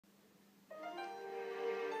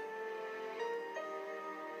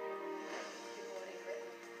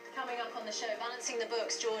Coming up on the show, Balancing the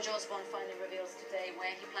Books, George Osborne finally reveals today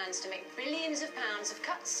where he plans to make billions of pounds of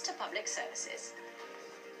cuts to public services.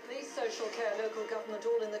 Police, social care, local government,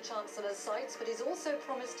 all in the Chancellor's sights, but he's also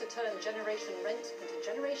promised to turn Generation Rent into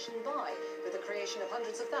Generation Buy with the creation of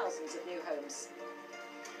hundreds of thousands of new homes.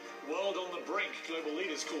 World on the brink. Global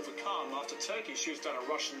leaders call for calm after Turkey shoots down a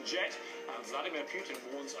Russian jet, and Vladimir Putin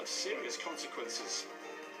warns of serious consequences.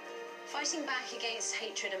 Fighting back against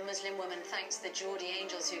hatred, a Muslim woman thanks the Geordie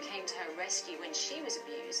Angels who came to her rescue when she was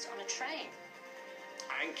abused on a train.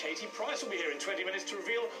 And Katie Price will be here in 20 minutes to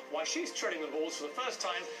reveal why she's treading the balls for the first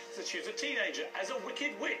time since she was a teenager as a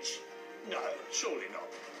wicked witch. No, surely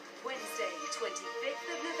not. Wednesday, 25th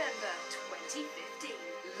of November 2015,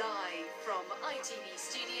 live from ITV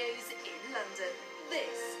Studios in London.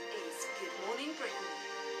 This is Good Morning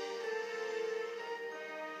Britain.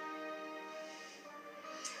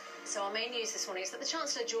 So our main news this morning is that the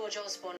Chancellor George Osborne